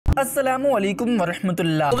अस्सलामु अलैकुम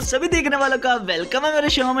वरहमतुल्लाह। तो सभी देखने वालों का वेलकम है मेरे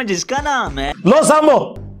शो में जिसका नाम है लो सांभो।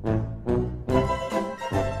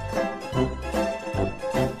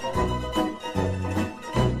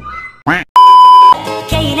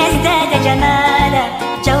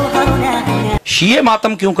 शीए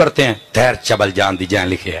मातम क्यों करते हैं? तैर चबल जान दी जान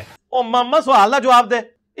लिखे है। ओ मामा सवाल दा जवाब दे,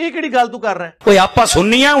 ਇਹ ਕਿਹੜੀ ਗੱਲ ਤੂੰ ਕਰ ਰਿਹਾ? कोई आपा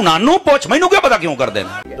सुननी है उन्हानू पूछ, मैनू क्या पता क्यों कर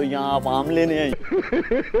देना। तो यहाँ आप आम लेने आए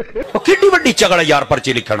तो किड्डी वड्डी चगड़ यार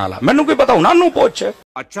पर्ची लिखण वाला, मैनू क्या पता उन्हानू पूछ।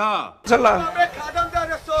 अच्छा चला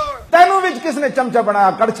ਤੈਨੂੰ ਵਿੱਚ किसने चमचा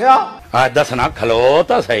बनाया कड़छिया? आ दसना खलो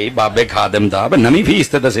तो सही बाबे खादिम दा नवी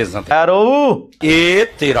फीस ते दसे यारो ये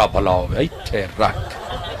तेरा भला हो गया इत्थे रख।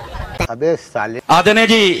 अबे साले आदने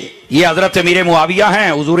जी ये हजरत मीरे मुआविया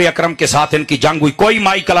हैं, हुजूर अकरम के साथ इनकी जंग हुई, कोई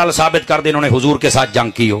माई कलाल साबित कर दे इन्होंने हुजूर के साथ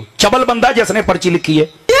जंग की हो। चबल बंदा जिसने पर्ची लिखी है।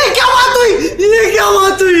 ये क्या बात हुई? ये क्या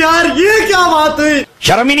बात हुई यार? ये क्या बात हुई?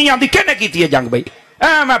 शर्म ही नहीं आती कहने की थी जंग भाई।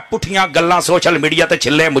 मैं पुठियां गल्लां सोशल मीडिया ते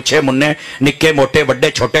छिले मुच्छे मुन्ने निक्के मोटे वड्डे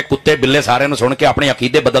छोटे कुत्ते बिल्ले सारे नु सुन के अपने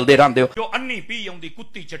अकीदे बदलदे रहंदे हो। जो अन्नी पी आउंदी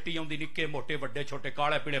कुत्ती चट्टी आउंदी निक्के मोटे वड्डे छोटे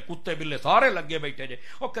काले पीले कुत्ते बिल्ले सारे लगे बैठे जे।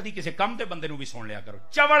 ओ कदी किसी कम दे बंदे नु भी सुन लिया करो,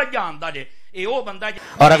 चवल जानदा जे ए ओ बंदा।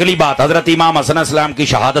 और अगली बात, हजरत इमाम हसन अलैहिस्सलाम की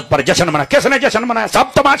शहादत पर जश्न मनाया। किसने जश्न मनाया? सब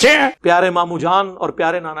तमाशे हैं। प्यारे मामू जान और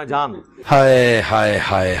प्यारे नाना जान। हाय हाय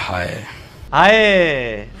हाय हाय हाय।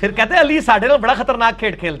 फिर कहते अली साडे नाल बड़ा खतरनाक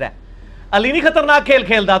खेल खेलदा है। अली नहीं खतरनाक खेल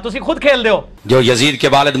खेलदा, तुसी खुद खेल दो। जो यजीद के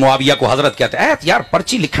वालिद मुआविया को हजरत कहते हैं यार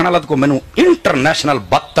पर्ची लिखने वाला को मैनू इंटरनेशनल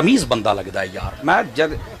बदतमीज बंदा लगता है यार। मैं जब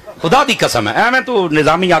खुदा दी कसम है मैं तू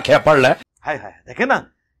निजामी आख्या पढ़ ले। हाय हाय देखे ना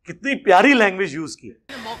कितनी प्यारी लैंग्वेज यूज की है।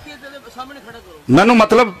 मैनू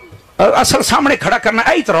मतलब असल सामने खड़ा करना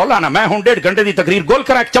यही तो रौला ना। मैं हूं 1.5 घंटे की तकरीर गोल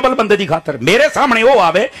करा एक चबल बंदे की खातर, मेरे सामने वो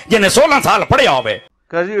आवे जिन्हें 16 साल पढ़िया होवे।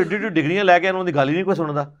 कह जी एडी एडी डिग्रियां लैके इन्हां दी गल ही नहीं कोई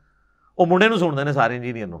सुनदा। ओ मुंडे नूं सुनदे ने सारे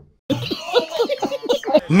इंजीनियर नूं।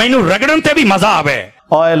 मैनू रगड़न ते भी मजा आवे।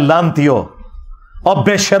 ओए लांतियो और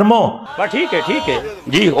बेशर्मो। ठीक है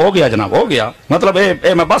जी हो गया जनाब हो गया। मतलब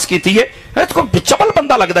ए मैं बस की थी है तो चबल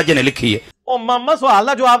बंदा लगदा जिन्हें लिखी है। ओ मामा सवाल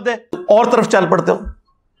दा जवाब दे। और तरफ चल पड़ते हो,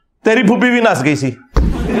 तेरी भूबी भी नस गई सी।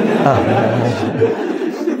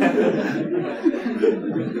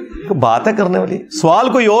 बात है करने वाली, सवाल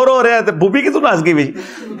कोई और हो रहा है तो भूपी की तू नास गई भाई।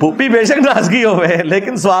 भूपी बेशक नास गई हो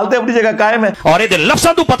लेकिन सवाल तो अपनी जगह कायम है। और ये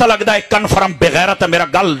लफ्ज़ों तू पता लगता है कन्फर्म बेगैरत है। मेरा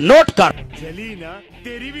गल नोट कर। जली ना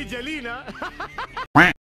तेरी भी जली ना।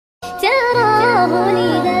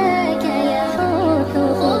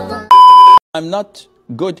 I'm not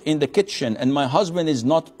good in the kitchen and my husband is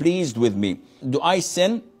not pleased with me. Do I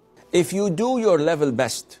sin? If you do your level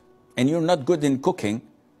best and you're not good in cooking,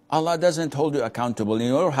 Allah doesn't hold you accountable, and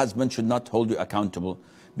your husband should not hold you accountable,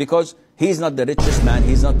 because he's not the richest man,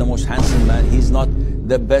 he's not the most handsome man, he's not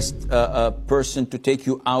the best person to take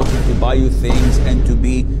you out and to buy you things and to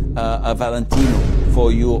be a Valentino for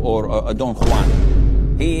you or a Don Juan.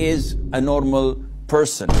 He is a normal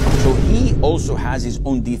person, so he also has his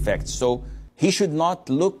own defects. So he should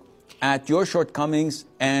not look at your shortcomings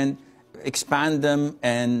and expand them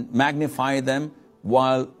and magnify them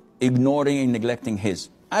while ignoring and neglecting his.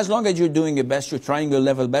 As long as you're doing your best, you're trying your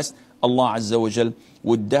level best, Allah Azza wa Jal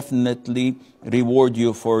would definitely reward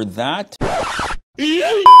you for that.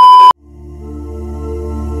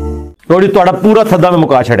 थोड़ी थोड़ा पूरा थदा में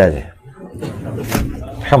मुका छड़ा है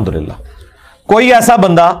अल्हम्दुलिल्लाह। कोई ऐसा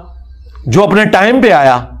बंदा जो अपने टाइम पे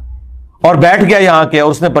आया और बैठ गया यहां के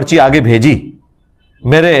और उसने पर्ची आगे भेजी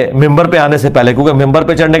मेरे मेंबर पे आने से पहले, क्योंकि मेंबर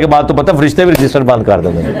पे चढ़ने के बाद तो पता फरिश्ते भी रजिस्टर बंद कर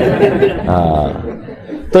देंगे। हाँ,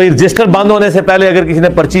 तो रजिस्टर बंद होने से पहले अगर किसी ने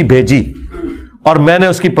पर्ची भेजी और मैंने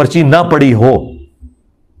उसकी पर्ची ना पढ़ी हो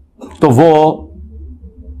तो वो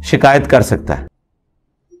शिकायत कर सकता है।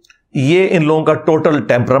 ये इन लोगों का टोटल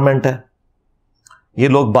टेम्परामेंट है। ये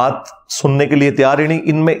लोग बात सुनने के लिए तैयार ही नहीं,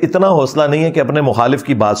 इनमें इतना हौसला नहीं है कि अपने मुखालिफ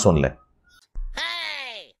की बात सुन लें।